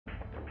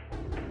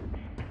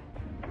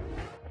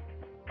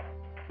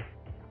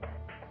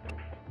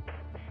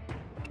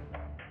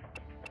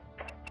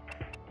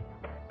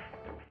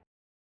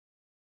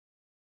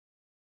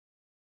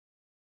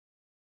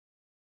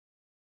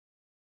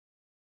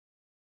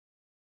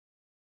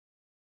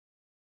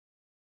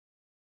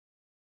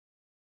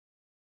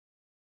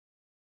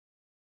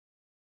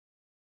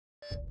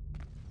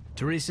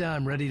Teresa,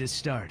 I'm ready to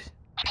start.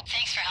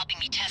 Thanks for helping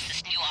me test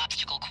this new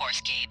obstacle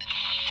course, Gabe.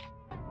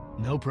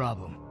 No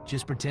problem.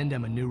 Just pretend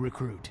I'm a new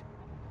recruit.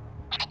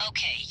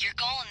 Okay, your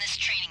goal in this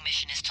training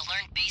mission is to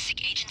learn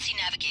basic agency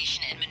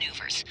navigation and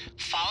maneuvers.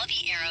 Follow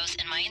the arrows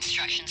and my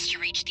instructions to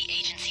reach the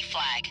agency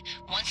flag.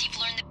 Once you've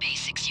learned the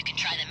basics, you can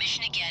try the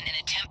mission again and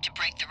attempt to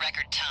break the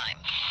record time.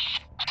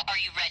 Are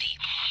you ready?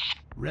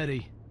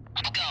 Ready.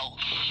 Go.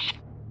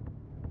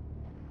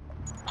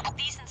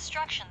 These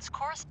instructions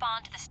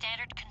correspond to the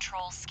standard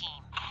control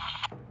scheme.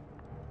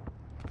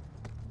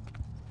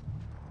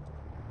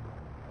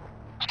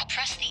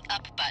 Press the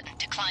up button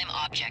to climb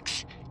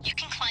objects. You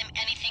can climb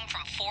anything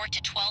from 4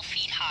 to 12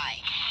 feet high.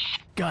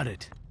 Got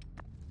it.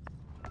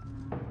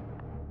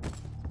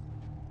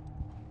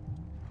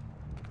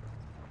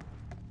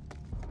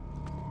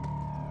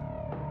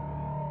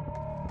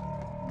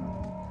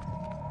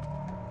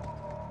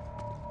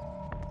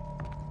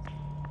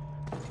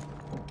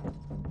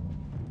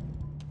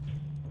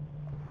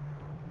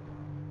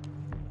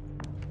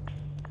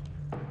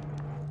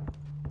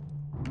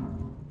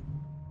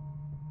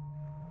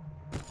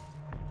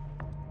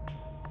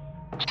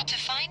 To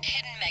find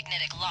hidden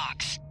magnetic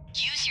locks,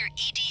 use your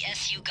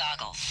EDSU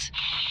goggles.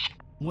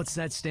 What's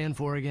that stand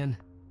for again?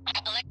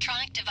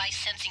 Electronic Device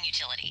Sensing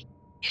Utility.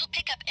 It'll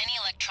pick up any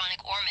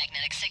electronic or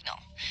magnetic signal.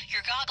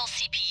 Your goggles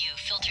CPU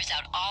filters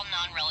out all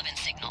non-relevant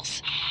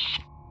signals.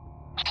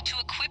 To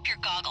equip your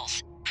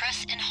goggles,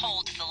 press and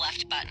hold the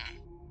left button.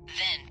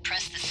 Then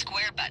press the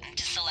square button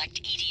to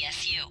select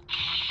EDSU.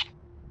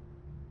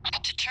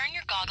 To turn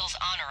your goggles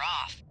on or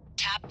off,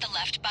 tap the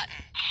left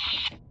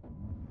button.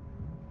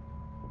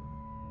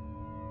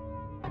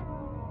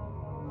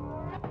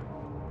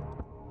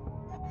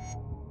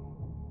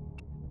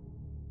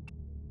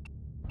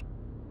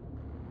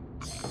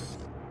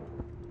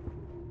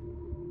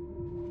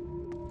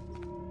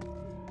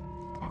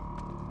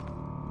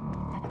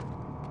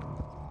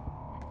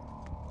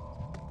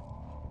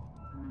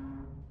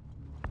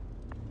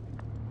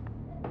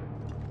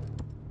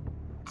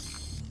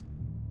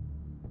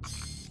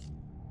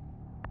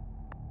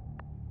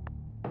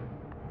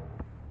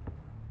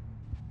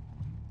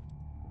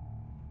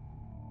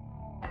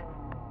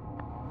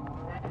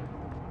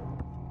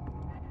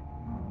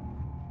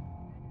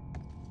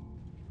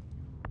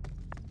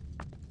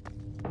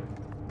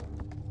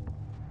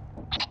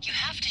 You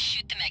have to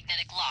shoot the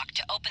magnetic lock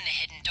to open the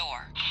hidden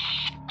door.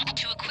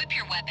 To equip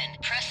your weapon,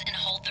 press and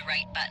hold the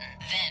right button.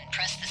 Then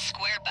press the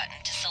square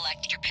button to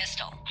select your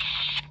pistol.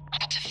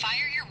 To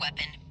fire your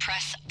weapon,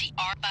 press the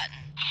R button.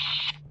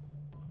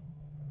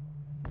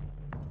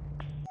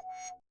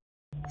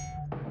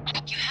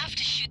 You have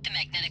to shoot the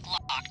magnetic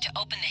lock to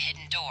open the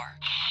hidden door.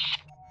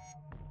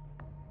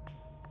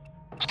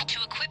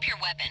 To equip your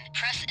weapon,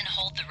 press and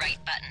hold the right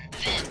button.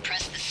 Then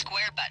press the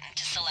square button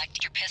to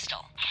select your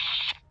pistol.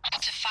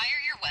 To fire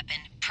your weapon,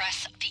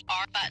 press the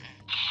R button.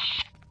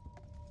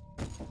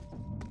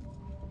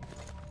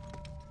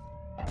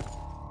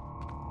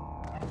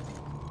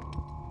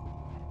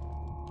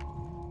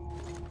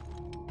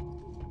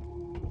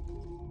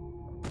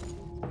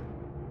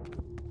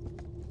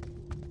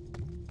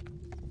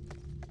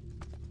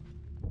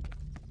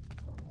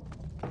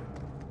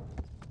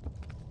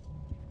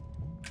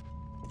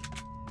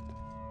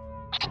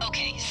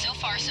 Okay, so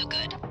far so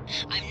good.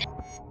 I'm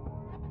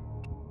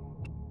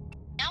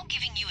now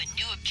giving you a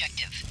new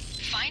objective.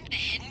 Find the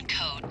hidden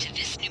code to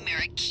this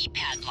numeric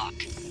keypad lock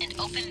and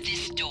open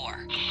this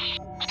door.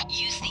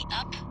 Use the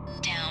up,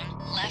 down,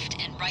 left,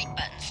 and right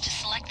buttons to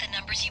select the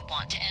numbers you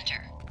want to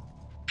enter.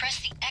 Press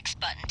the X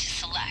button to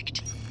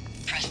select.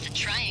 Press the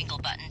triangle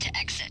button to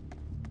exit.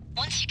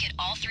 Once you get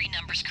all three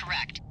numbers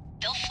correct,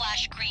 they'll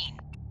flash green.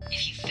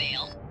 If you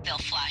fail, they'll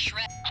flash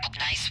red.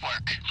 Nice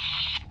work.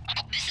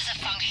 This is a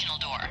functional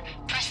door.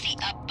 Press the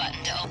up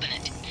button to open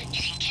it.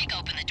 You can kick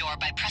open the door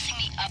by pressing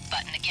the up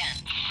button again.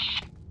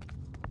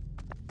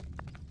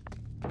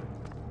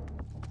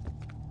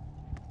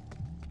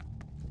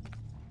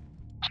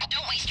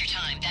 Don't waste your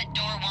time. That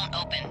door won't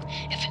open.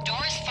 If a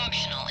door is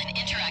functional, an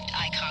interact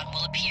icon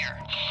will appear.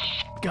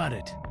 Got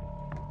it.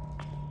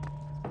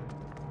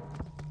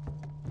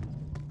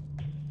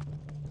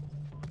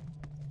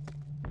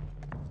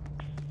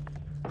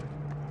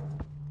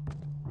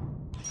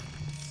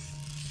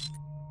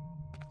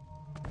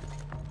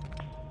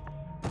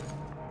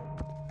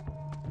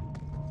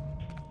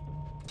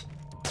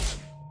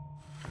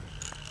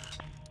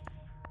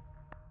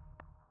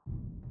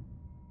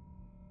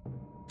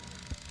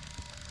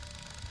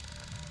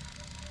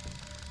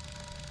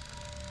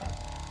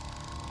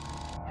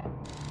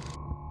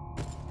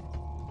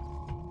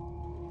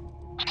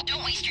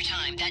 Don't waste your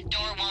time. That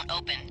door won't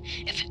open.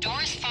 If a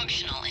door is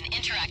functional, an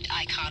interact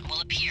icon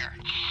will appear.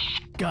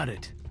 Got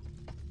it.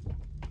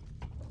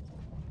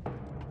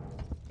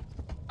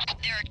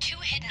 There are 2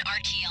 hidden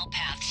RTL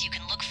paths you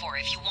can look for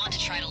if you want to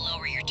try to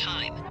lower your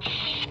time.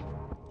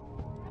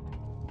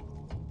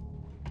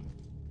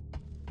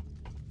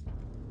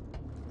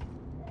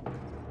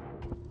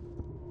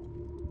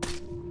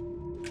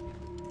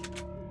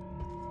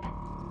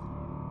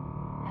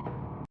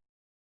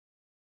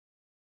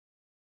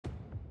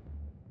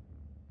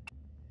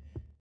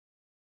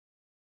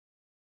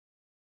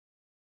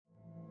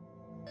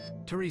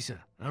 Teresa,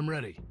 I'm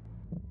ready.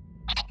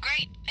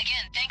 Great.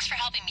 Again, thanks for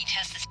helping me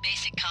test this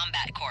basic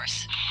combat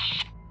course.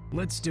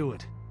 Let's do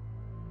it.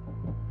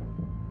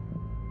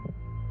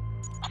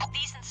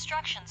 These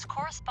instructions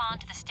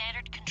correspond to the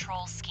standard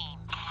control scheme.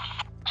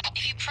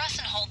 If you press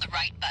and hold the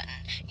right button,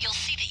 you'll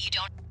see that you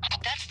don't...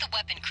 That's the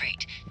weapon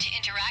crate. To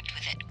interact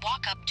with it,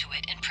 walk up to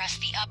it and press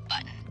the up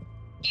button.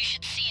 You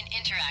should see an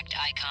interact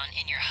icon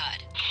in your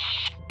HUD.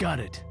 Got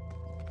it.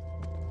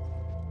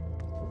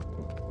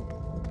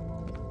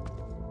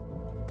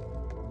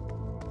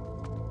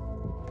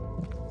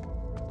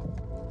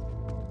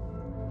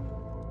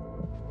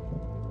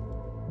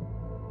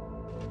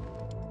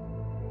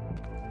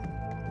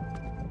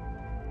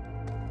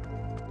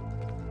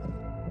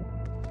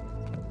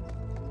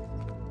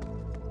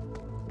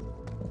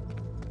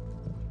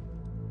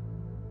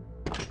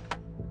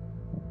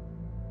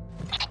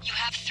 You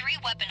have 3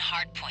 weapon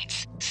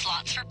hardpoints,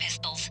 slots for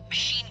pistols,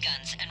 machine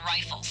guns, and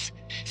rifles.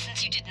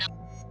 Since you did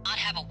not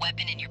have a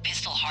weapon in your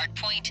pistol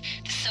hardpoint,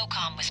 the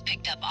SOCOM was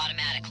picked up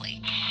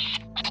automatically.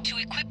 To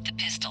equip the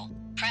pistol,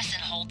 press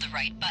and hold the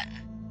right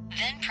button.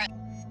 Then press...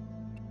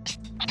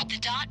 The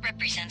dot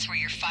represents where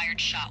your fired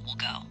shot will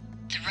go.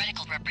 The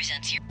reticle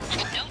represents your...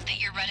 Note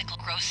that your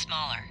reticle grows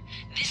smaller.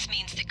 This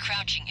means that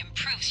crouching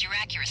improves your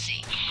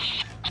accuracy.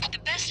 The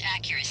best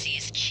accuracy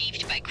is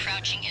achieved by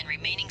crouching and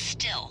remaining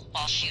still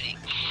while shooting.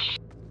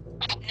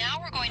 Now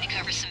we're going to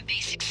cover some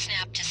basic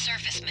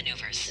snap-to-surface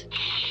maneuvers.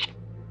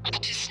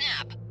 To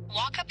snap,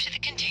 walk up to the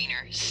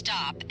container,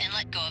 stop, and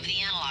let go of the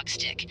analog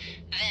stick.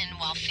 Then,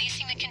 while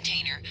facing the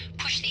container,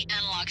 push the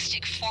analog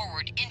stick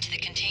forward into the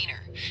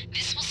container.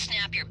 This will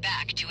snap your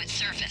back to its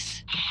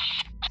surface.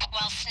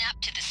 While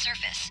snapped to the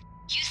surface,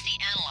 use the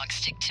analog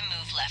stick to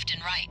move left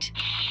and right.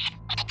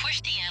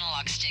 Push the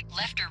analog stick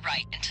left or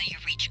right until you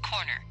reach a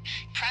corner.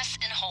 Press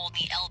and hold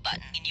the L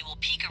button and you will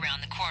peek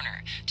around the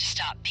corner. To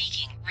stop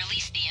peeking,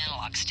 release the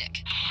analog stick.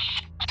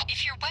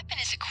 If your weapon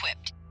is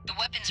equipped, the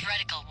weapon's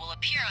reticle will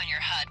appear on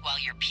your HUD while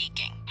you're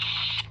peeking.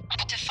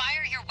 To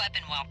fire your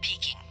weapon while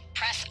peeking,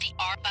 press the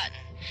R button.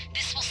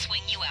 This will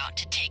swing you out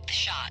to take the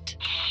shot.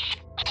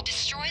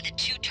 Destroy the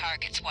 2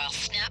 targets while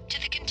snapped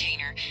to the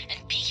container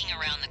and peeking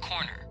around the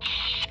corner.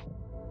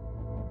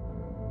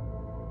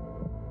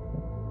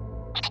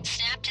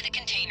 Snap to the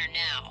container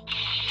now.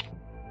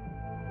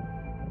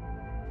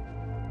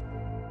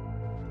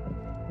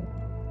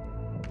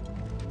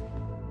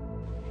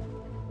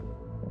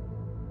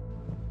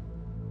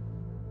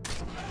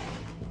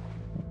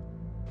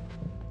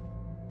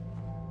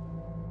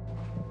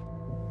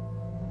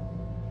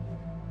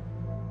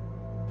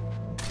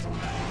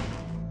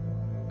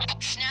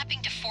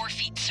 Snapping to 4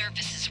 feet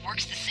surfaces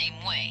works the same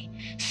way.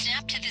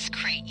 Snap to this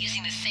crate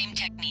using the same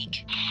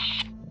technique.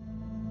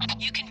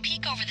 You can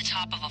peek over the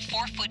top of a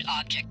 4-foot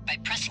object by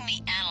pressing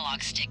the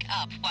analog stick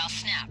up while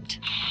snapped.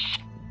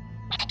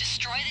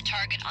 Destroy the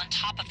target on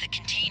top of the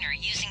container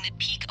using the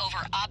peek over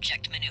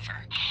object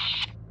maneuver.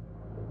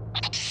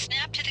 To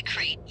snap to the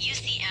crate,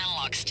 use the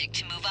analog stick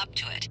to move up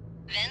to it.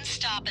 Then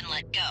stop and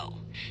let go.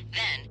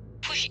 Then,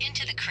 push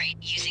into the crate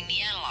using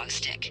the analog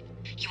stick.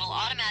 You will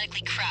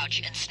automatically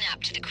crouch and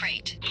snap to the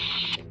crate.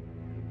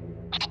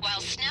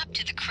 While snapped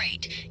to the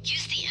crate,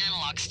 use the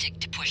analog stick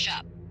to push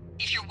up.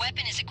 If your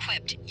weapon is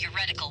equipped, your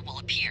reticle will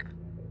appear.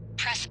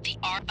 Press the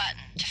R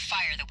button to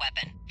fire the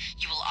weapon.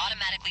 You will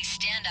automatically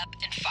stand up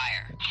and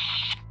fire.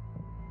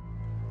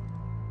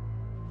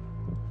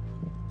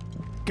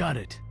 Got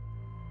it.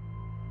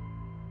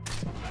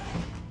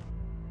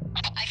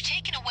 I've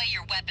taken away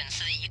your weapon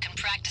so that you can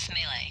practice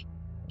melee.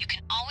 You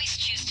can always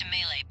choose to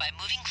melee by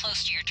moving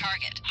close to your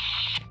target.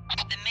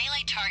 The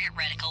melee target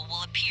reticle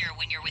will appear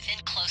when you're within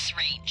close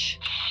range.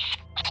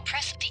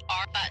 Press the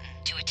R button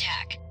to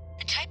attack.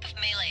 The type of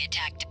melee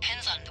attack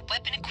depends on the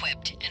weapon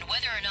equipped and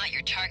whether or not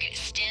your target is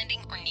standing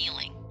or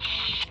kneeling.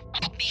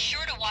 Be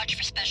sure to watch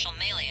for special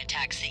melee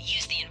attacks that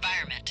use the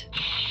environment.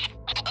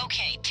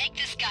 Okay, take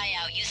this guy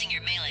out using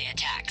your melee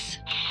attacks.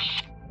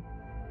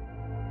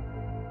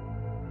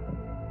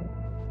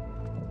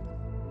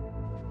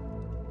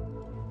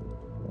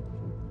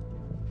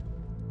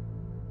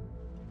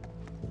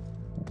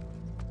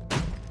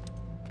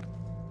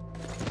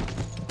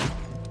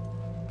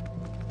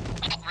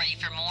 Ready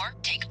for more?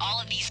 Take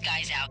all of these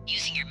guys out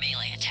using your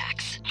melee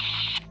attacks.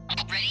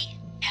 Ready?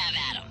 Have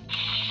at 'em.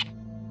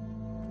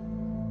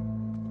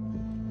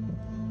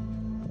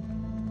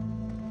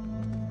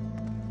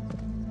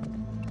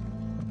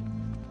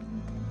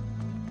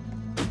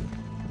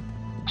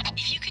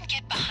 If you can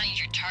get behind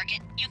your target,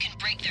 you can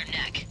break their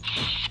neck.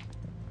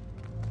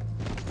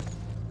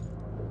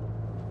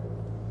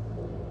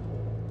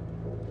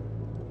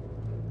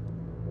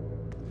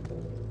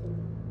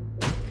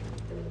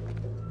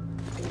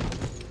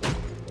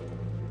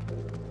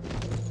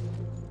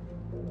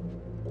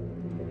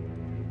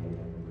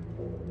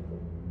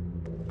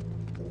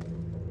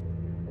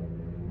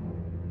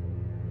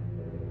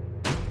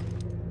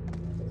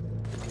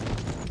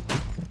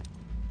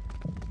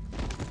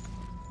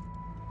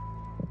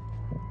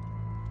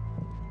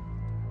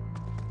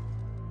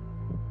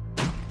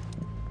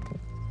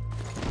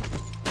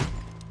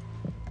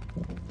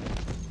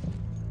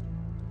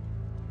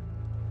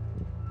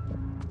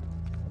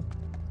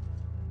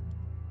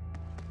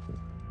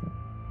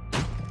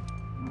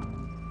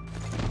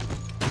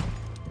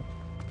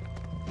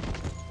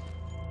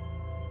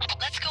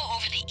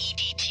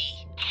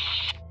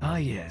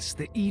 yes,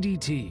 the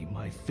EDT,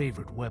 my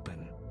favorite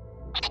weapon.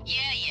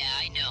 Yeah,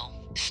 I know.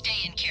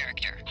 Stay in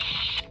character.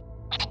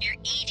 Your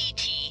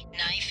EDT,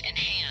 knife, and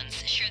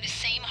hands share the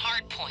same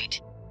hard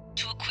point.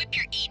 To equip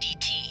your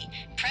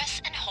EDT,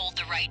 press and hold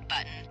the right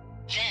button,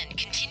 then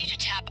continue to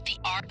tap the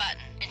R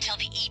button until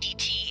the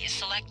EDT is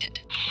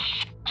selected.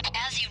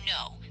 As you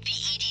know, the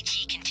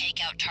EDT can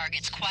take out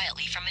targets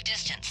quietly from a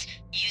distance,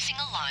 using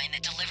a line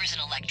that delivers an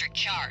electric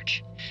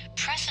charge.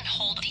 Press and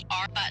hold the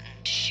R button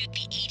to shoot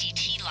the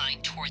EDT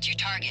line towards your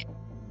target.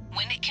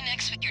 When it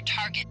connects with your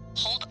target,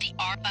 hold the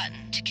R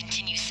button to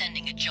continue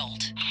sending a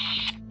jolt.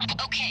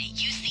 Okay,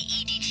 use the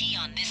EDT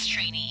on this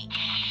trainee.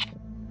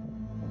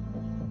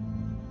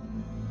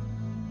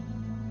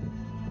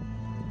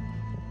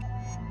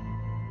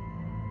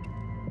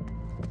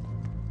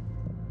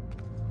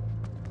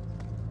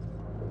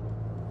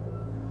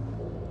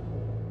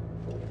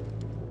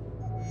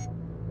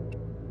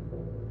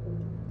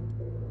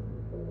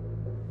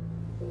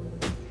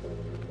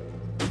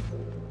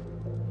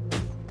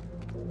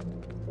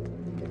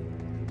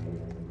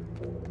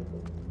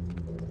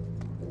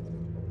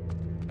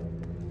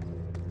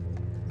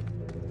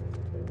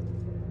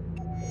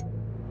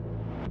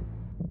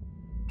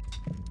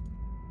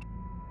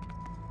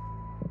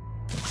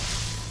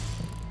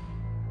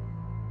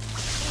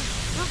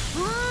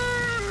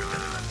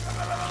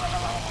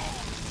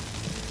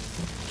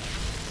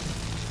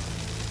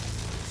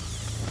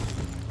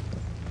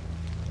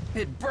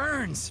 It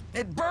burns!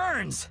 It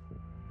burns!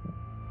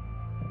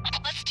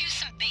 Let's do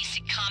some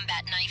basic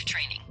combat knife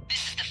training.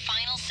 This is the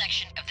final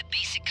section of the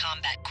basic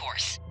combat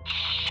course.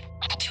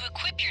 To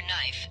equip your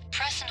knife,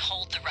 press and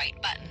hold the right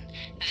button,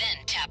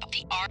 then tap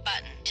the R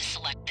button to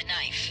select the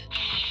knife.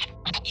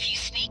 If you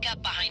sneak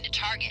up behind a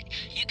target,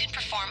 you can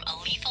perform a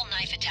lethal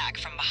knife attack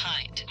from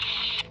behind.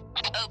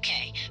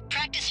 Okay,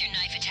 practice your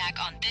knife attack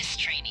on this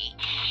trainee.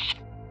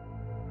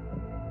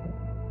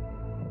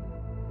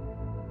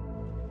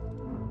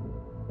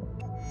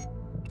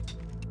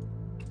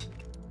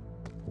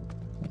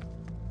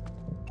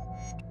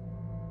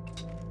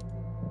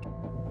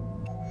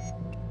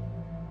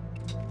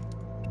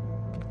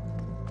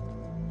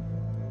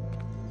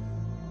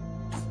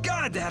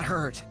 God, that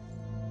hurt!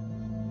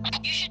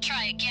 You should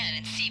try again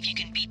and see if you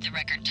can beat the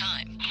record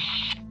time.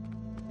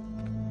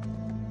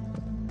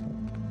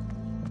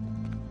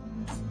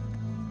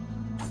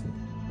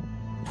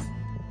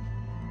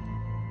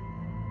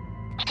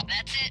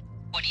 That's it.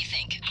 What do you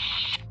think?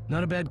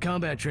 Not a bad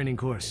combat training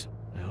course.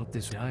 I hope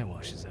this eye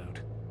washes out.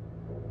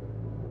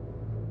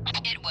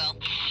 It will.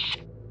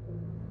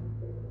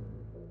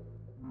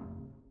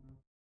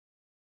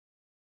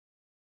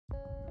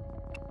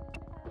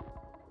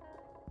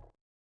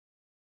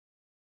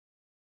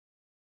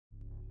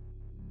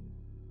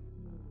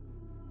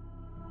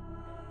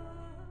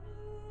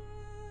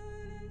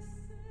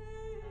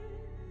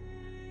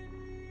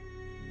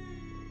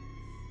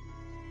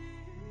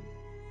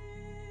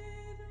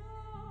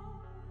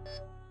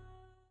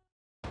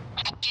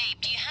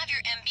 Gabe, do you have your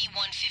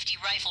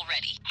MB-150 rifle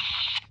ready?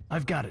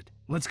 I've got it.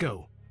 Let's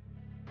go.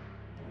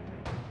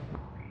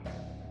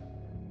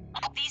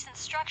 These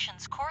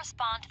instructions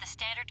correspond to the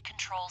standard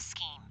control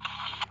scheme.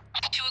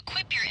 To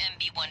equip your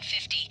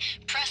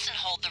MB-150, press and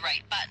hold the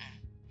right button.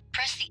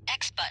 Press the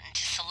X button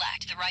to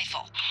select the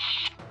rifle.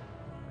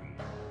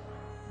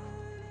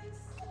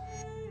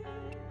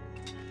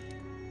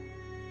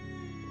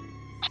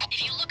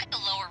 If you look at the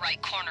lower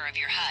right corner of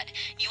your HUD,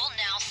 you will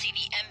now see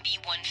the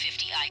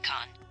MB-150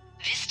 icon.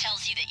 This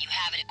tells you that you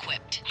have it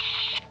equipped.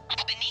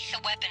 Beneath the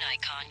weapon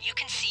icon, you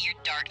can see your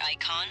dart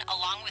icon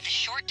along with a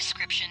short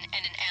description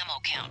and an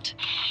ammo count.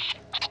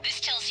 This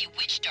tells you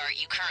which dart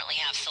you currently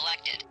have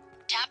selected.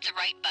 Tap the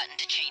right button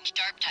to change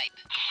dart type.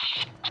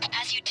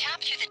 As you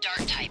tap through the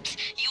dart types,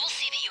 you will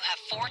see that you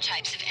have 4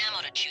 types of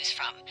ammo to choose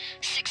from: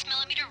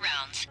 6mm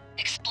rounds,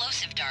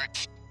 explosive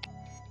darts,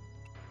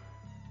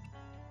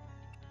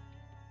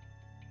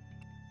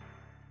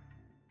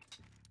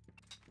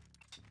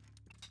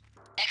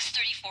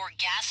 X-34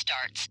 gas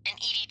darts, and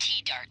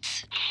EDT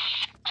darts.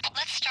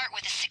 Let's start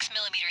with the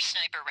 6mm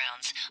sniper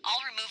rounds.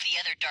 I'll remove the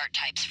other dart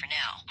types for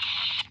now.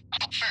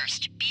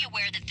 First, be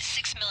aware that the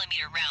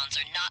 6mm rounds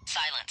are not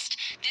silenced.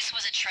 This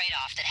was a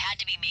trade-off that had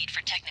to be made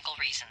for technical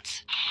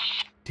reasons.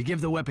 To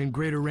give the weapon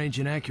greater range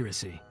and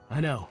accuracy.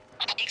 I know.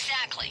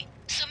 Exactly.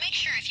 So make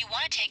sure if you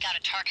want to take out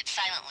a target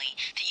silently,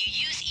 that you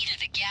use either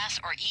the gas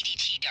or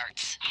EDT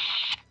darts.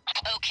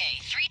 Okay,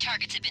 3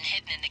 targets have been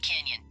hidden in the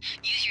canyon.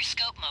 Use your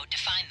scope mode to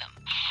find them.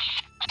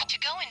 To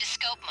go into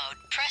scope mode,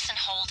 press and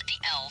hold the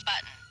L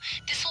button.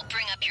 This will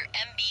bring up your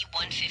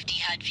MB-150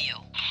 HUD view.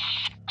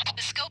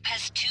 The scope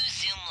has 2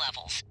 zoom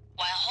levels.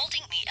 While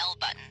holding the L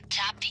button,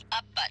 tap the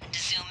up button to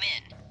zoom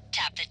in.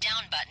 Tap the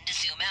down button to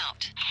zoom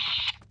out.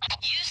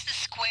 Use the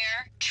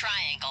square,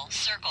 triangle,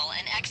 circle,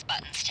 and X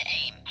buttons to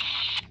aim.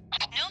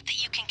 Note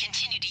that you can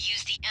continue to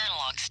use the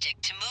analog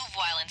stick to move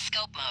while in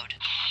scope mode.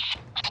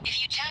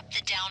 If you tap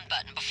the down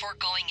button before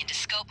going into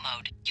scope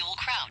mode, you will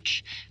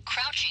crouch.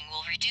 Crouching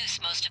will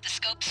reduce most of the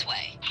scope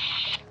sway.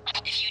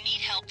 If you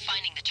need help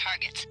finding the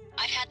targets,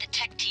 I've had the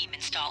tech team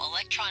install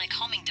electronic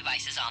homing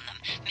devices on them,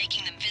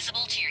 making them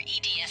visible to your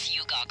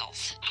EDSU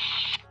goggles.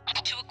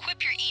 To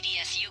equip your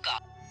EDSU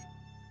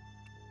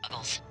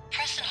goggles,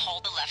 press and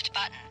hold the left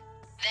button.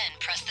 Then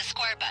press the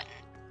square button.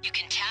 You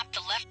can tap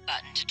the left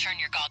button to turn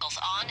your goggles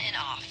on and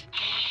off.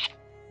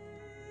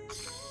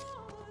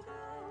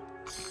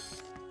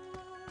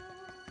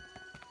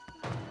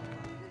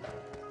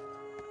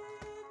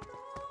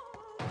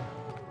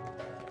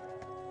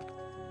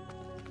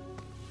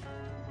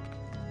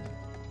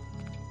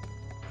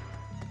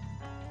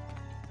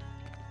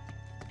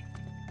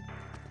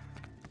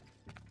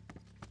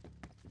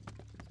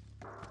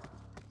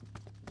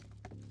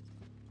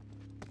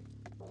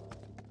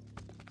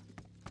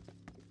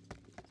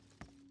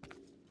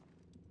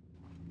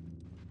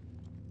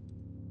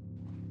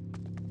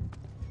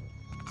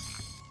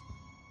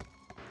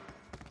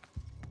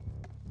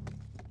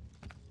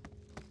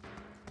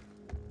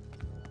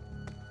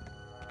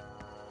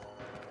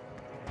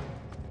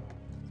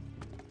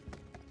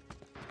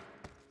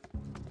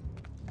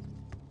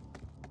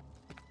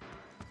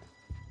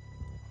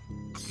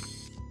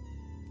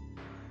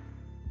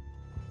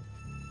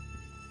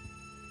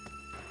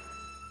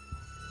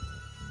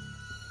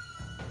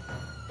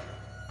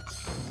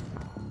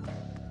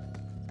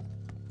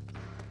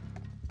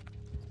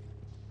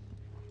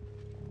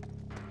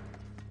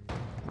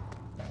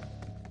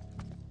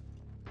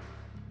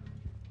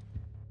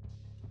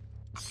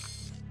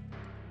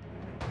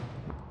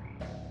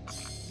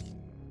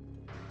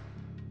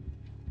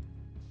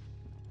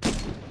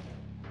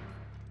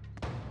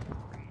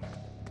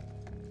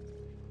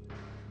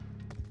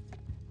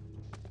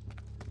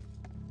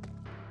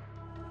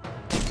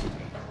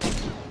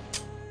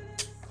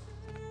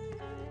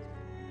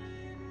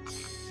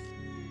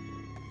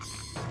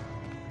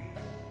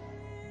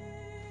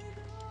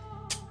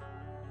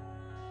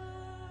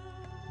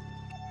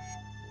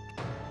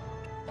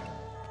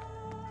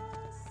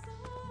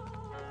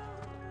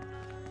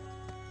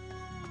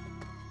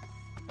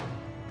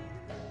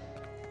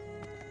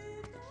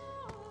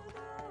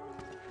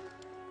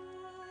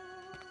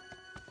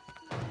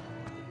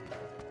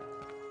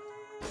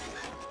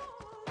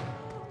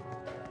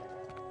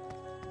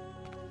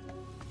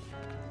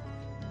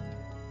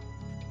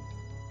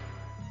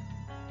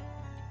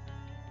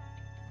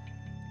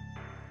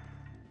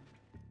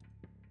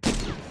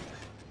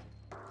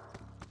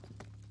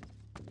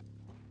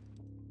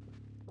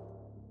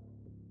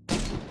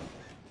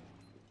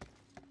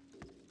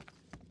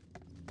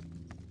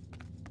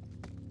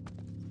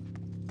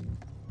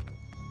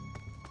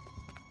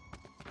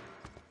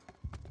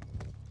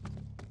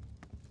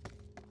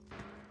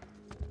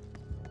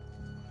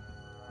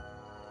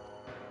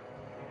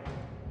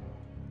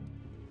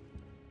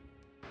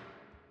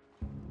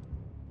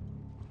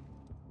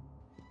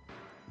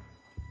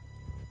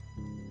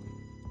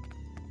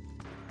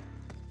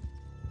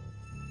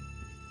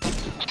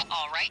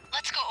 Alright,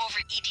 let's go over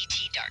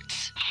EDT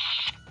darts.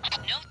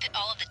 Note that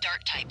all of the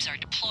dart types are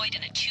deployed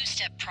in a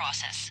two-step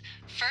process.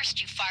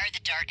 First, you fire the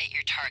dart at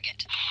your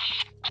target.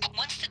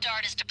 Once the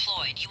dart is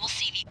deployed, you will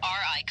see the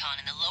R icon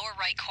in the lower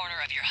right corner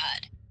of your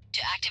HUD.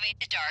 To activate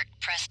the dart,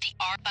 press the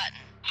R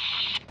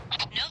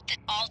button. Note that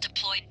all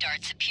deployed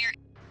darts appear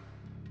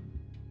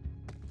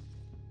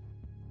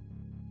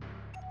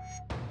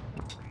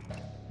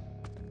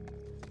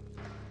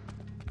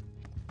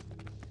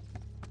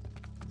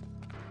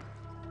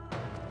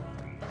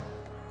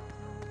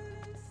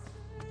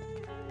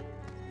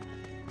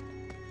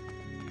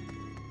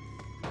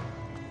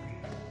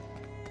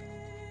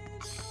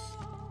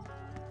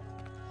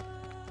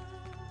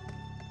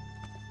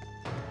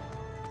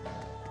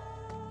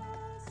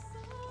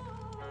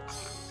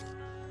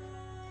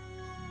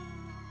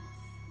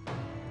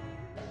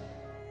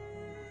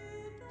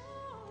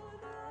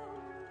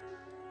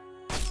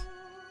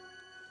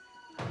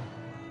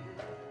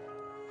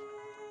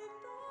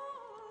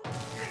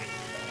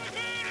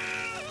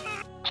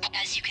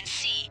As you can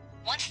see,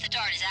 once the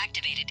dart is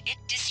activated, it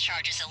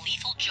discharges a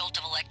lethal jolt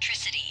of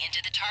electricity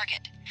into the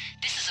target.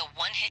 This is a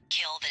one-hit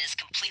kill that is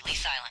completely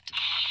silent.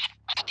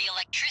 The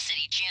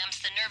electricity jams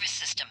the nervous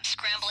system,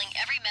 scrambling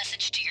every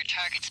message to your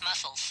target's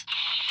muscles.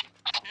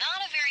 Not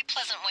a very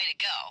pleasant way to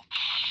go.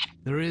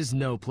 There is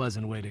no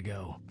pleasant way to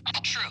go.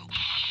 True.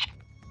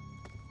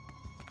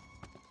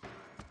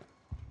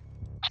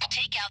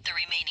 Take out the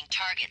remaining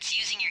targets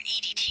using your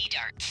EDT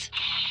darts.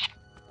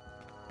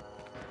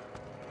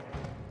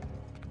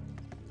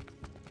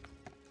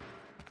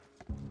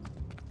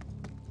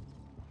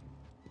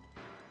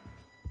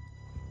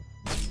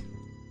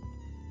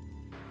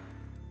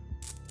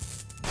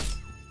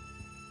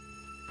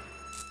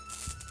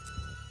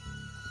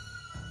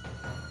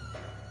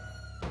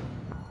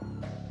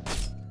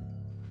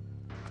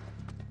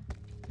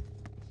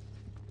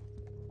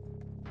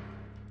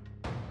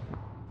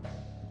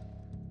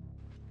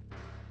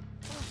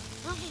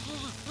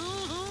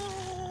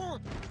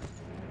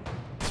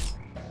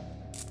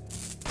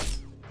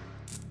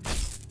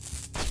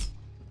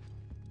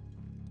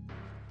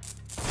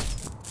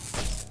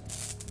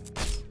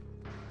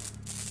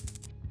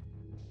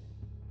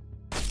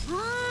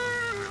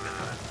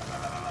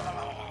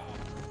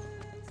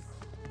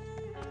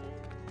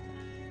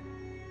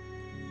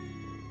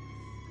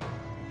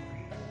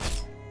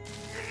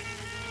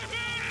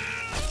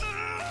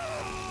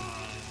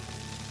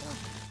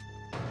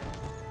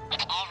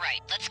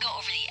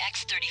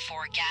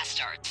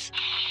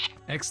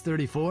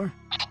 X-34?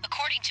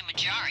 According to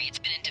Majari,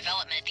 it's been in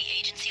development at the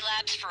agency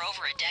labs for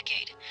over a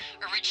decade.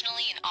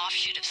 Originally an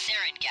offshoot of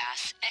sarin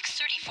gas,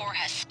 X-34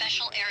 has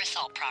special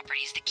aerosol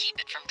properties that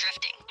keep it from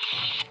drifting.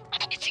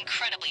 It's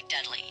incredibly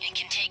deadly and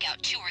can take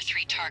out 2 or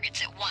 3 targets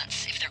at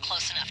once if they're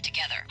close enough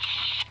together.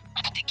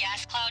 The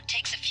gas cloud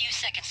takes a few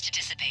seconds to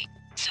dissipate,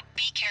 so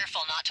be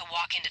careful not to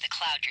walk into the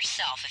cloud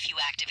yourself if you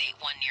activate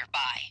one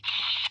nearby.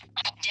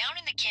 Down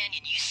in the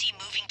canyon, you see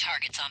moving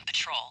targets on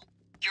patrol.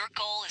 Your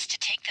goal is to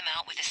take them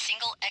out with a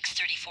single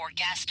X-34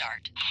 gas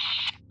dart.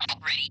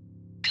 Ready,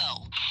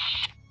 go.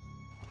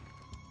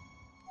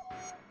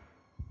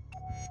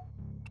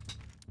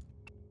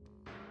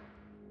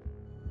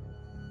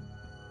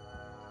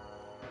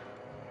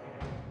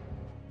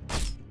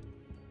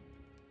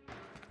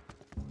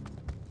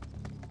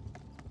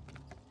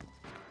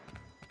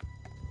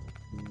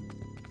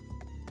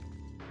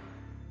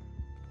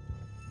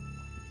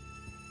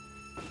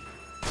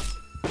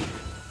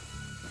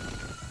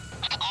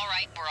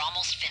 We're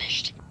almost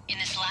finished. In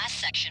this last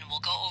section,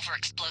 we'll go over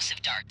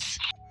explosive darts.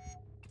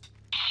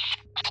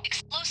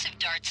 Explosive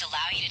darts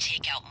allow you to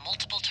take out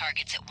multiple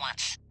targets at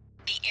once.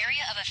 The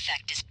area of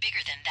effect is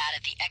bigger than that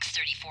of the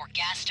X-34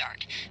 gas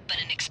dart, but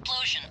an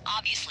explosion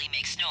obviously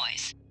makes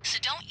noise, so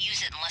don't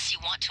use it unless you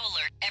want to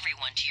alert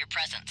everyone to your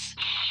presence.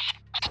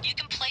 You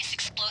can place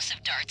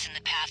explosive darts in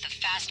the path of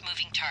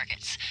fast-moving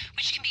targets,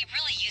 which can be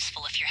really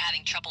useful if you're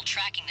having trouble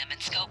tracking them in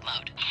scope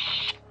mode.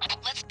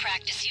 Let's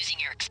practice using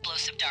your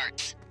explosive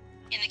darts.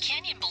 In the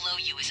canyon below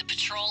you is a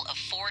patrol of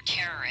 4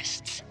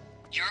 terrorists.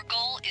 Your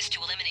goal is to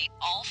eliminate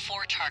all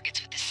 4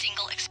 targets with a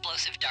single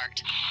explosive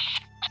dart.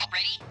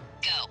 Ready?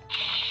 Go.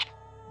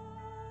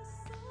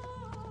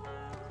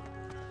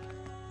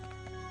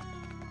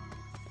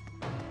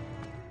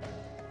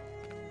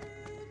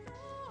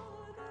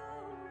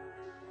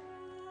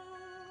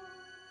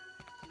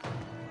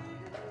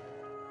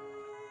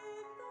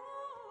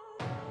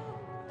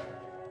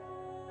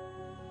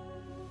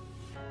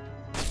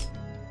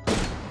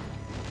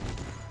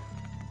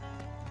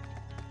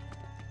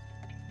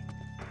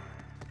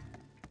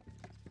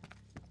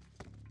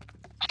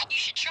 You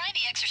should try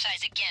the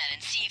exercise again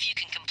and see if you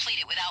can complete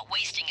it without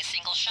wasting a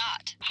single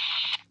shot.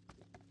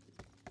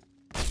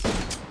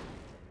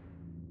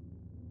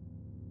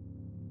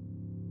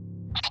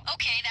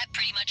 Okay, that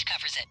pretty much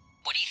covers it.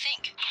 What do you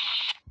think?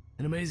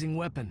 An amazing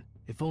weapon.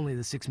 If only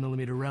the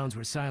 6mm rounds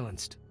were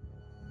silenced.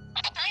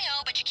 I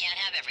know, but you can't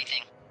have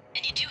everything.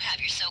 And you do have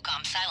your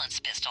SOCOM silence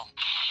pistol.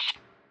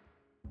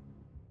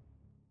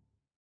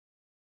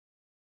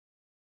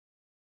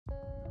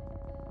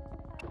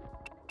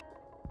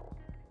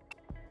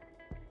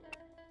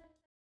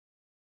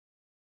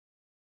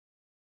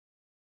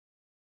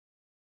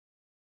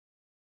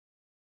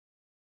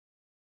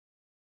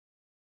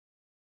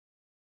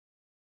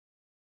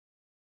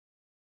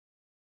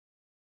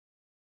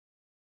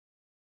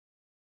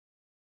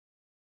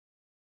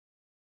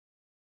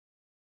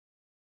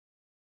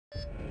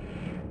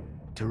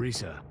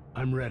 Teresa,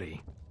 I'm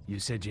ready. You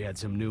said you had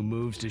some new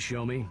moves to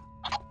show me?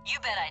 You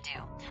bet I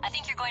do. I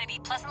think you're going to be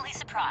pleasantly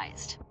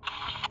surprised.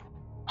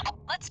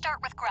 Let's start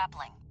with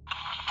grappling.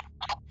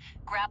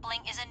 Grappling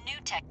is a new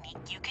technique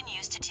you can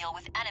use to deal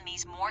with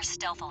enemies more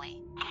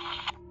stealthily.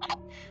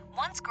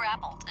 Once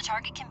grappled, a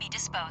target can be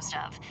disposed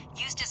of,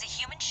 used as a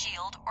human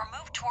shield, or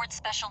moved towards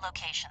special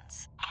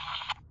locations.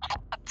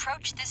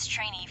 Approach this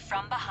trainee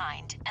from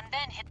behind, and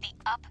then hit the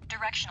up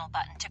directional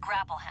button to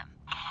grapple him.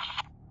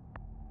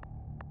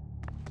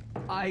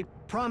 I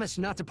promise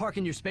not to park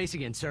in your space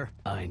again, sir.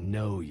 I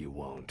know you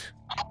won't.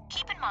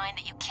 Keep in mind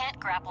that you can't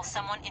grapple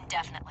someone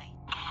indefinitely.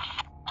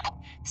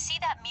 See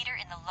that meter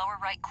in the lower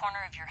right corner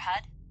of your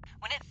HUD?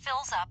 When it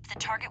fills up, the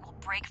target will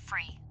break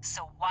free,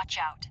 so watch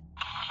out.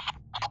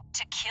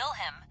 To kill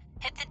him,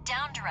 hit the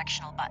down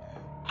directional button.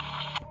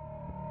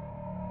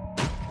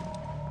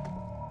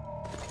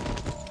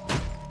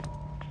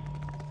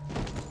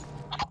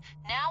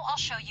 Now I'll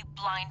show you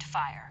blind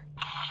fire.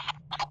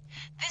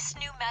 This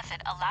new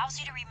method allows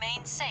you to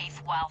remain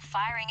safe while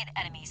firing at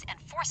enemies and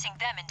forcing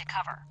them into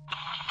cover.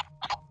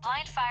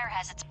 Blind fire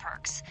has its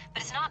perks,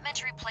 but it's not meant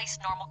to replace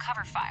normal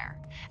cover fire.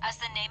 As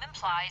the name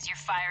implies, you're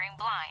firing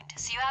blind,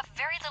 so you have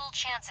very little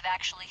chance of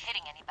actually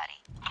hitting anybody.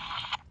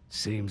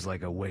 Seems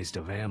like a waste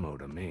of ammo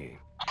to me.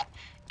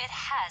 It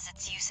has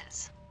its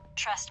uses.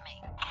 Trust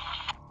me.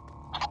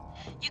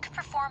 You can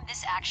perform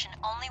this action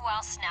only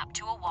while snapped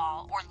to a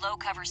wall or low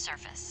cover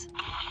surface.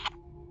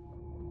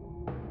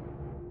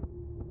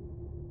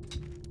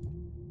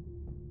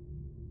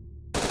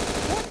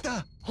 What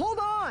the? Hold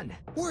on!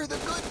 We're the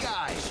good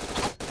guys!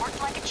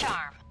 Worked like a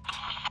charm.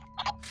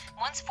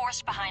 Once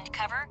forced behind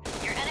cover,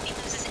 your enemy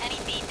loses any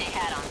beat they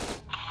had on you.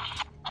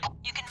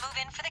 You can move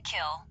in for the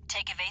kill,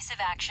 take evasive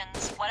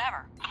actions,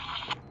 whatever.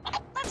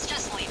 Let's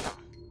just leave them.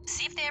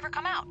 See if they ever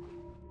come out.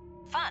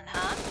 Fun,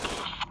 huh?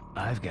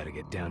 I've got to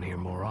get down here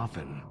more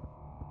often.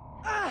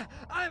 Ah!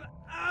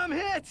 I'm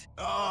hit!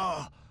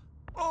 Oh!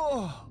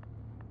 Oh!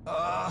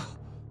 Oh!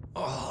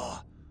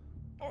 Oh!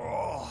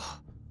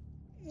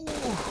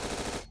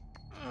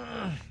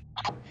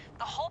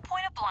 The whole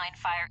point of blind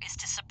fire is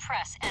to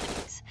suppress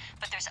enemies,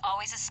 but there's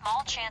always a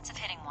small chance of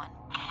hitting one.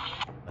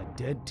 A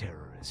dead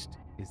terrorist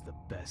is the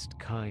best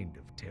kind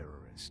of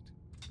terrorist.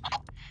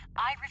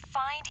 I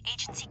refined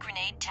agency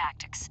grenade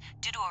tactics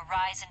due to a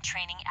rise in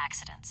training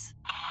accidents.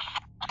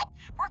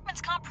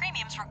 Workman's comp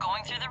premiums were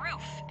going through the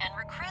roof, and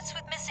recruits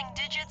with missing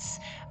digits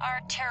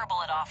are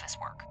terrible at office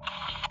work.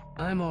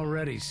 I'm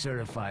already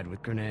certified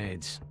with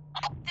grenades.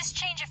 This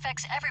change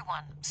affects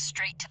everyone,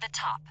 straight to the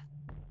top.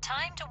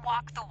 Time to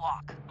walk the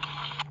walk.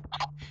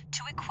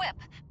 To equip,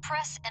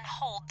 press and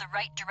hold the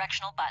right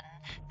directional button,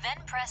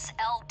 then press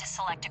L to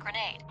select a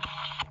grenade.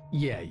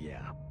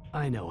 Yeah,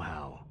 I know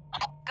how.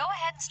 Go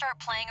ahead and start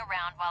playing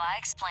around while I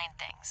explain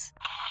things.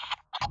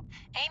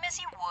 Aim as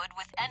you would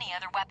with any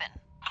other weapon.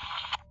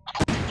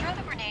 To throw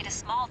the grenade a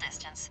small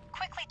distance,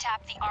 quickly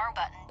tap the R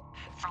button.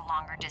 For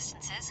longer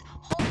distances,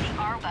 hold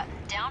the R button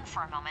down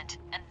for a moment,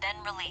 and then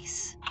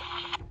release.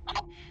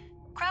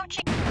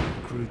 Crouching.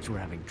 Recruits were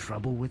having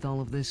trouble with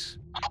all of this?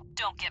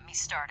 Don't get me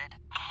started.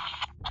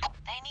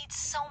 They need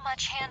so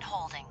much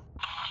hand-holding.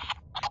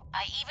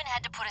 I even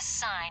had to put a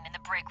sign in the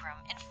break room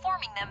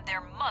informing them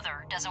their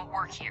mother doesn't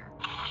work here.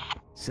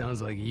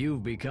 Sounds like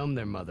you've become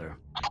their mother.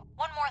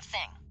 One more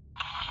thing.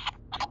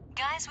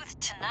 Guys with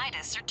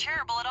tinnitus are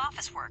terrible at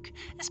office work,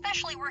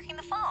 especially working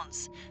the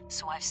phones,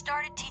 so I've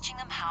started teaching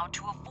them how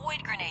to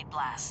avoid grenade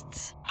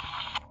blasts.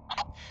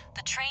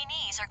 The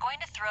trainees are going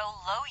to throw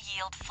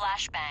low-yield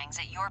flashbangs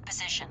at your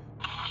position.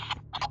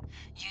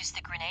 Use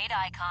the grenade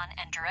icon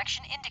and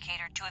direction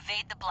indicator to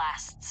evade the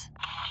blasts.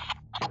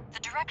 The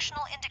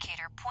directional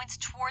indicator points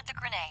toward the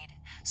grenade,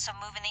 so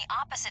move in the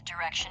opposite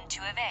direction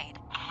to evade.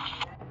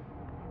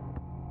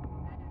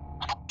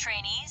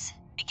 Trainees,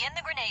 begin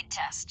the grenade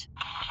test.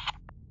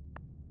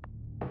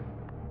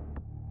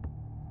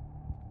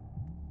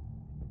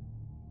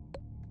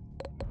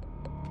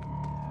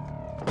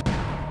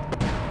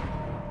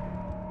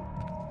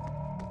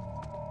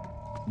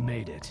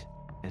 Made it.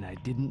 And I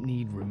didn't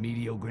need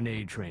remedial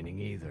grenade training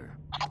either.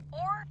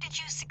 Or did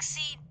you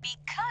succeed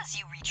because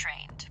you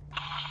retrained?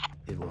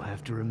 It will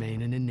have to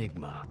remain an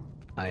enigma.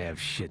 I have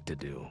shit to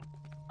do.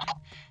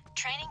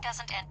 Training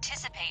doesn't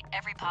anticipate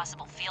every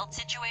possible field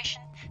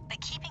situation,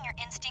 but keeping your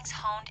instincts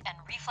honed and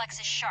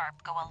reflexes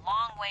sharp go a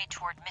long way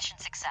toward mission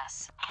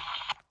success.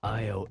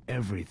 I owe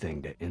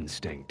everything to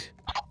instinct.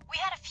 We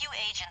had a few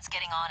agents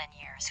getting on in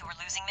years who were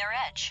losing their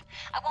edge.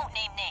 I won't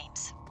name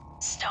names.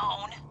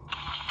 Stone.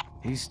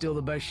 He's still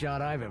the best shot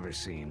I've ever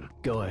seen.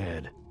 Go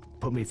ahead.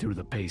 Put me through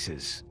the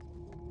paces.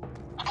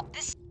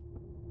 This...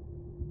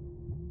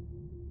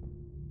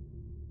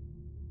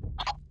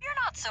 You're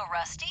not so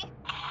rusty.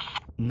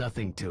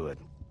 Nothing to it.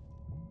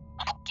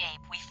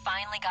 Gabe, we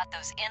finally got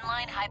those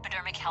inline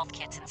hypodermic health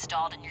kits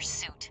installed in your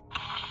suit.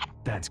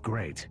 That's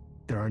great.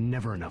 There are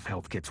never enough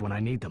health kits when I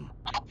need them.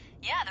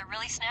 Yeah, they're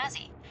really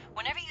snazzy.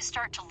 Whenever you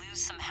start to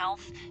lose some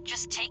health,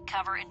 just take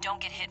cover and don't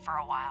get hit for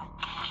a while.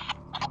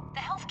 The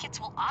health kits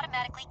will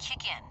automatically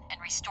kick in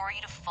and restore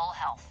you to full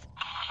health.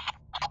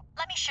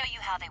 Let me show you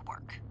how they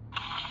work.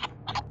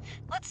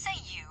 Let's say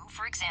you,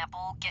 for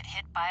example, get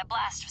hit by a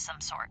blast of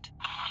some sort.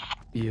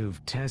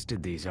 You've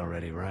tested these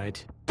already,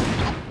 right?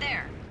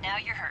 There, now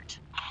you're hurt.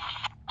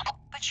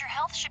 But your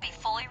health should be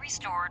fully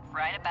restored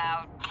right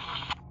about...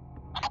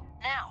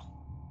 now.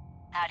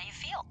 How do you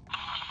feel?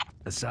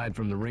 Aside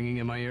from the ringing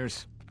in my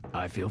ears,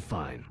 I feel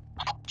fine.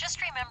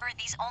 Just remember,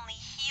 these only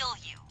heal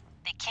you.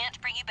 They can't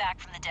bring you back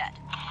from the dead.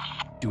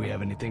 Do we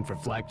have anything for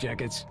flak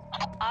jackets?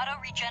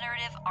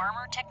 Auto-regenerative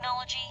armor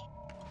technology?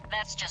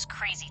 That's just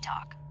crazy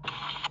talk.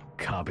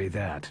 Copy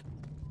that.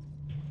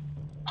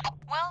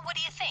 Well, what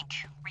do you think?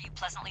 Were you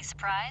pleasantly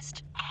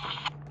surprised?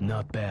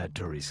 Not bad,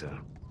 Teresa.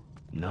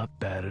 Not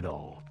bad at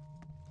all.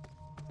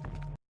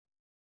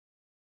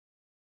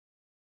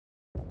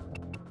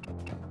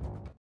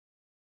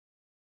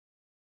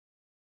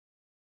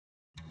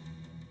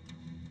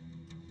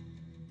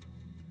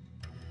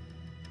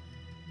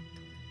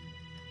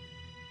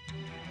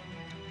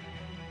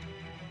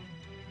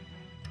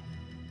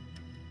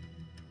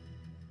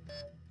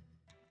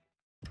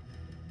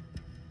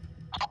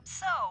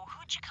 So,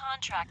 who'd you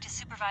contract to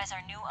supervise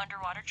our new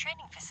underwater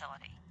training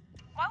facility?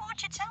 Why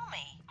won't you tell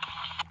me?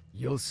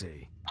 You'll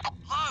see.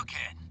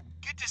 Logan,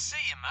 good to see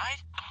you,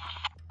 mate.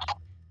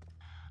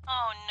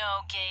 Oh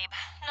no, Gabe.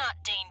 Not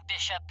Dane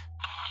Bishop.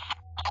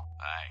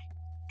 Hey,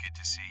 good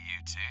to see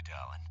you too,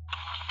 darling.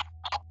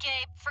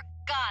 Gabe, for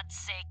God's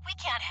sake, we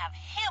can't have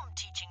him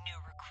teaching new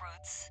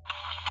recruits.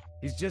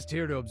 He's just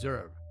here to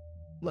observe.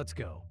 Let's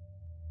go.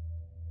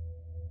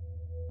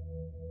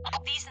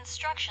 These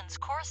instructions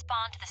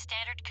correspond to the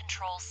standard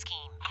control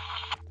scheme.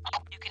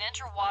 You can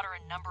enter water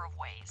a number of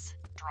ways.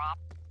 Drop,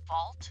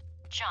 vault,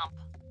 jump,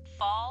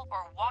 fall,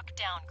 or walk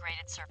down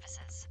graded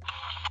surfaces.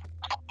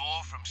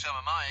 Or from some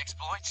of my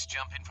exploits,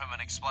 jumping from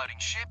an exploding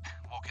ship,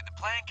 walking the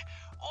plank,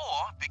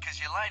 or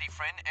because your lady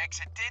friend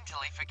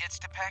accidentally forgets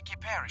to pack your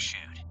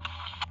parachute.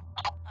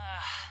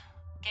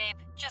 Gabe,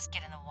 just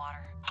get in the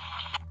water.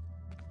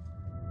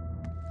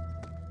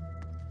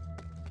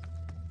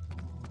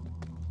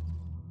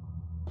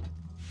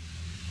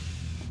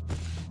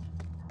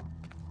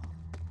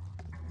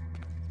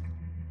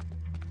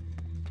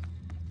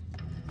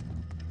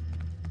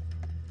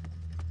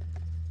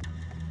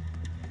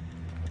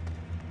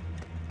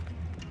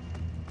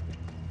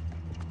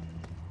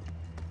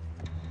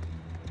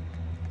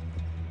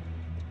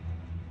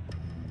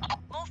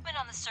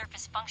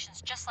 surface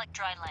functions just like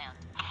dry land.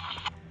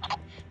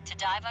 To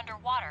dive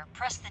underwater,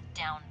 press the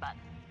down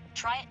button.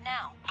 Try it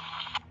now.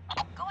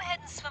 Go ahead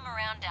and swim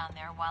around down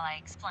there while I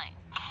explain.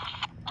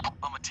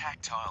 I'm a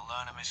tactile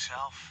learner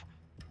myself.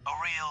 A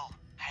real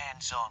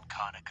hands-on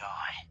kind of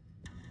guy.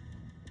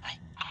 Hey?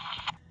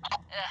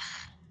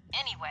 Ugh.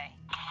 Anyway.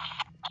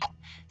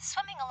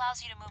 Swimming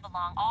allows you to move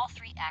along all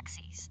 3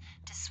 axes.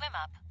 To swim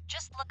up,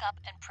 just look up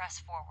and press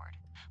forward.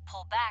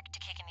 Pull back to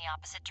kick in the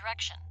opposite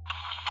direction.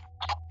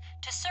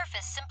 To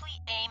surface, simply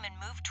aim and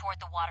move toward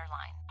the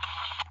waterline.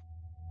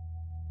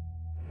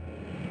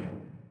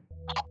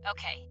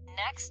 Okay,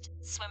 next,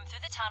 swim through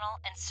the tunnel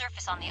and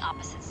surface on the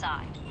opposite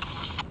side.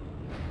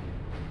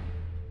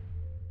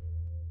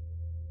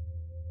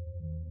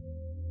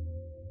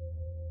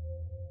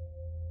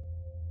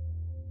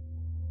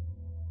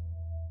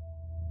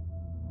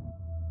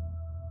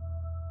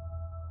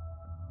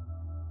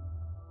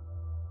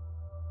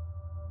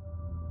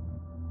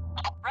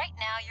 Right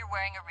now, you're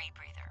wearing a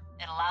rebreather.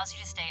 It allows you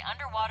to stay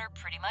underwater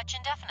pretty much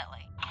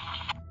indefinitely.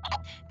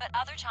 But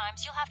other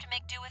times, you'll have to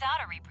make do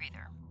without a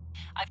rebreather.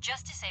 I've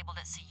just disabled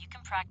it so you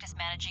can practice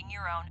managing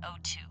your own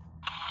O2.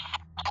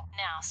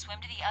 Now, swim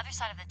to the other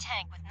side of the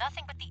tank with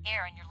nothing but the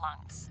air in your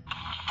lungs.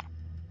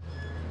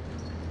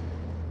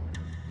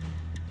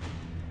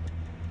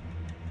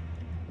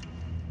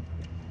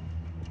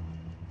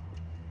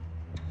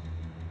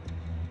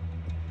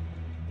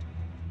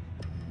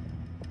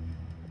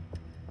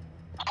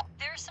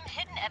 There's some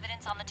hidden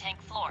evidence on the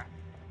tank floor.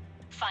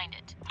 Find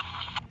it.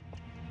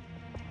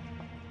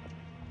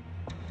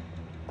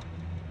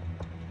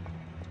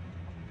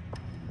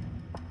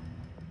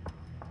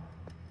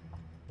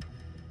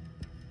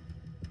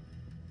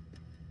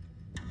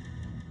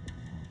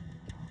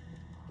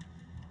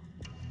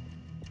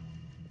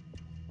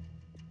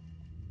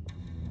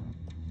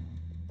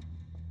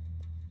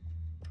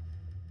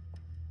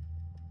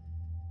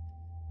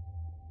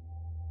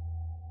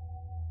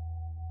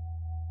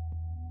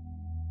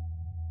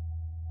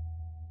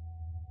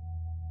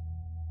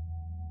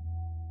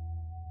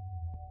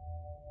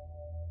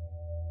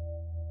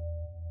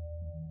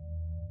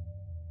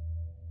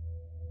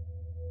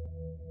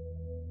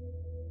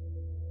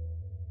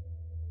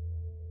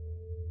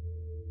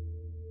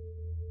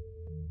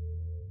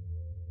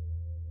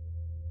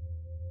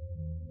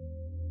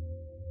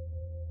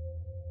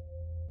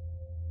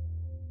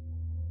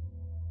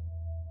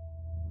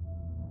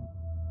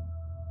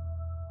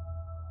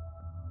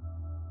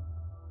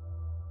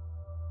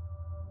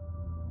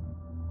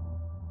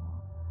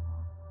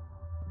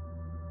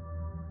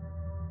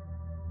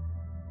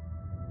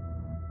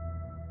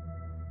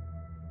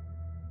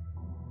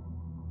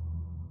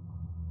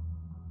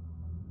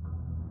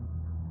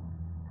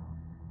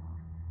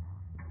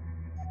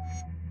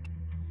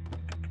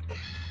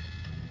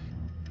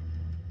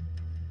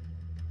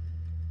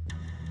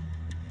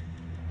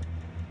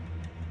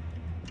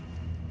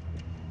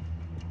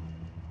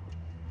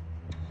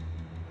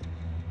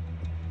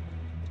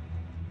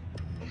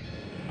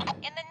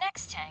 In the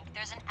next tank,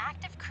 there's an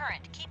active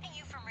current keeping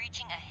you from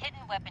reaching a hidden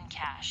weapon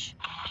cache.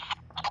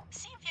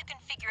 See if you can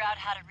figure out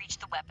how to reach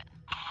the weapon.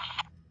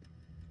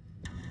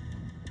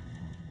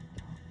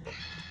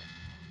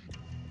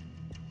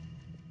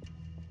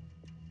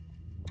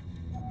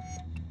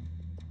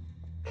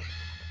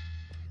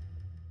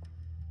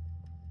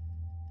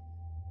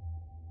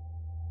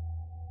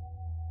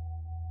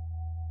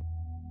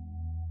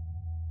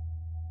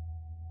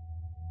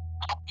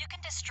 You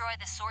can destroy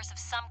the source of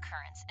some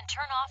currents and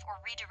turn off or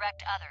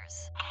redirect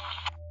others.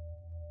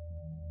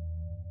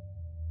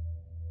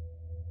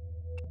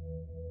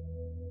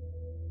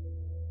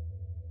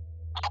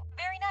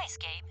 Very nice,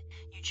 Gabe.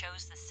 You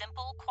chose the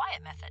simple,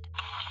 quiet method.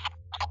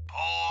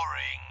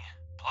 Boring.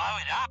 Blow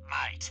it up,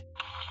 mate.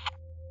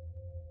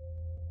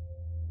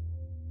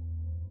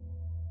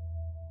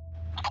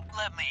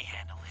 Let me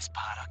handle this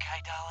part,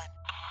 okay, darling?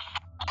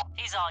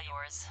 He's all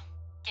yours.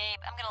 Gabe,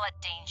 I'm gonna let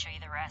Dane show you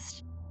the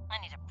rest. I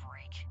need a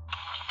break.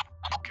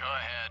 Go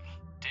ahead.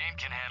 Dane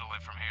can handle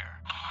it from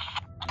here.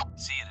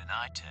 See you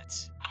tonight,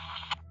 toots.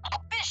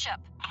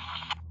 Bishop!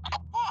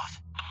 What?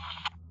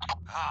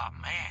 Oh,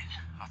 man.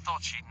 I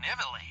thought she'd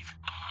never leave.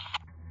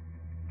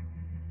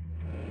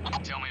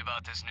 Tell me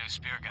about this new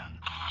spear gun.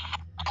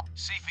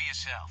 See for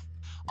yourself.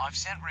 I've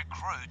sent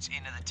recruits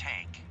into the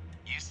tank.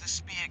 Use the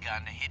spear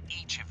gun to hit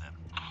each of them.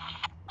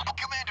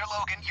 Commander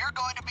Logan, you're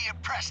going to be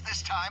impressed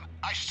this time,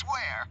 I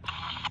swear.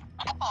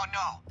 Oh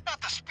no,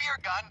 not the spear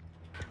gun.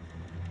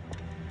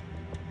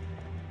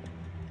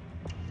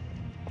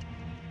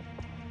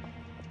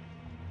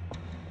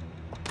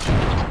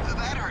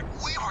 That hurt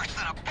way worse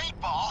than a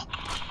paintball.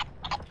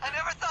 I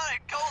never thought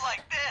it'd go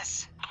like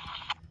this.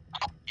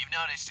 You've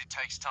noticed it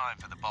takes time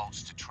for the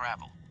bolts to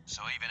travel,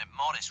 so even at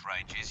modest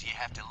ranges, you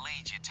have to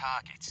lead your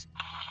targets.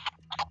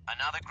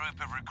 Another group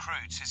of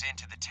recruits has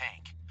entered the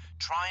tank.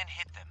 Try and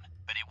hit them,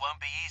 but it won't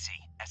be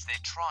easy, as they're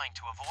trying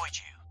to avoid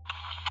you.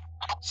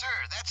 Sir,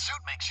 that suit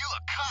makes you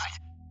look hot.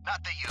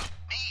 Not that you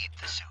need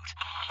the suit.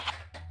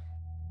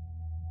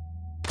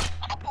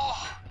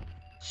 Oh,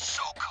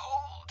 so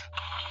cold.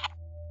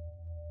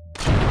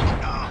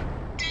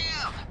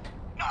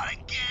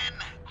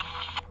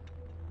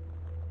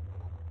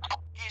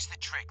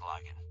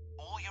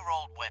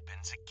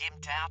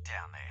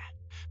 smart down there.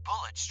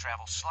 Bullets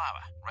travel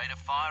slower, rate of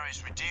fire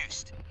is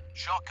reduced.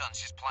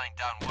 Shotguns just plain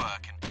don't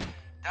work, and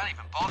don't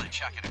even bother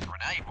chucking a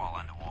grenade while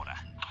underwater.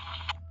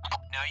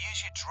 Now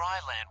use your dry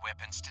land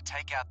weapons to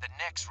take out the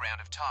next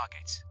round of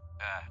targets.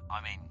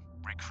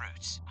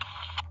 Recruits.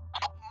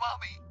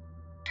 Mommy,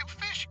 do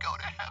fish go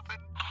to heaven?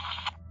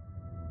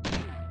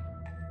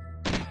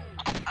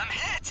 I'm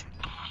hit!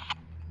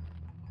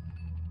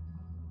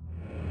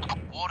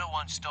 Water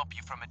won't stop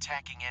you from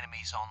attacking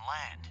enemies on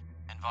land,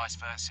 and vice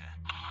versa.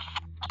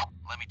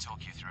 Let me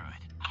talk you through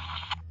it.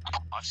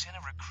 I've sent a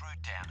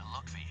recruit down to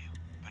look for you,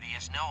 but he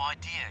has no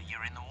idea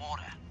you're in the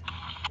water.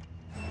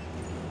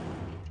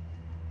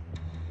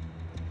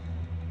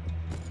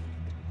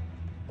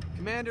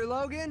 Commander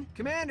Logan?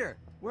 Commander,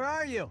 where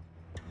are you?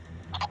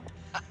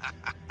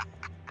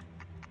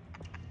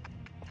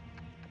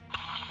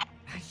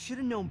 I should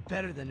have known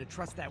better than to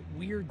trust that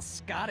weird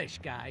Scottish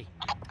guy.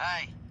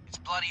 Hey, it's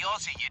bloody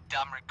Aussie, you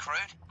dumb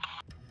recruit.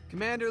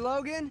 Commander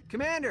Logan?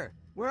 Commander,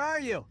 where are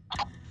you?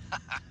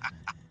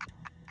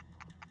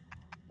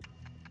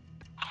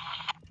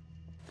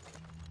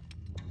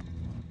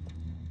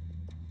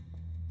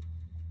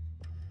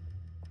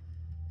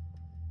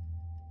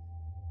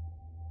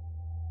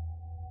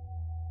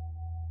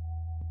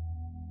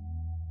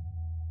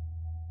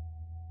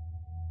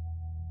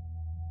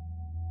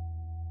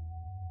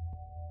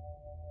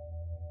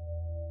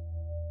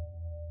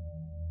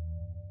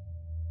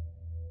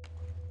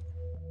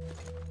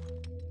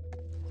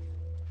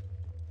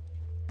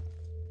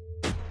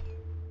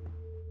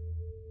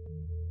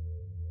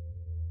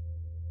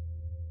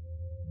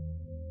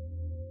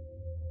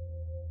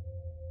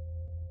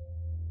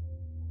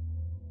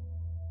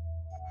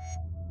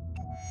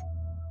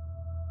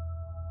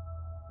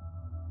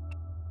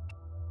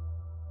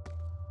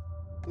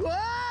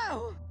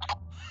 Whoa!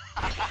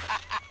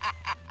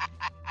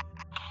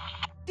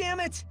 Damn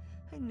it!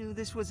 I knew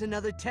this was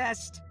another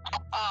test.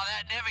 Oh,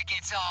 that never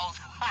gets old.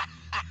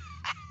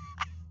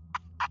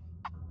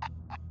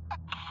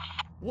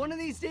 One of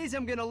these days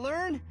I'm gonna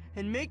learn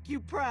and make you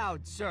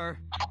proud, sir.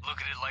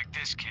 Look at it like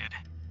this, kid.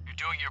 You're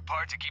doing your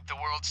part to keep the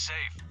world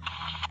safe.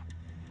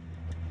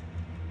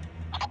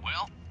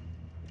 Well,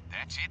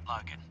 that's it,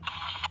 Logan.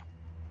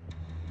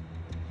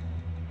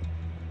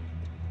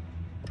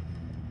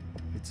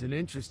 It's an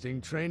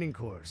interesting training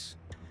course.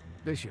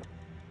 Bishop,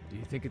 do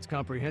you think it's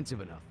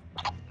comprehensive enough?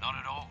 Not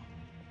at all.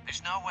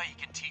 There's no way you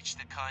can teach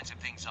the kinds of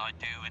things I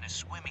do in a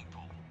swimming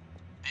pool.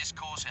 This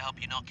course will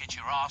help you not get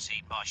your ass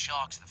eaten by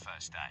sharks the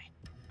first day.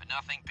 But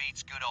nothing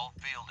beats good old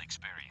field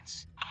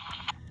experience.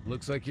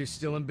 Looks like you're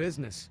still in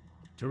business.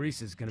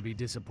 Teresa's gonna be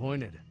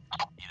disappointed.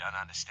 You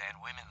don't understand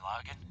women,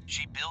 Logan.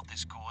 She built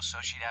this course so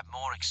she'd have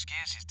more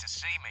excuses to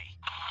see me.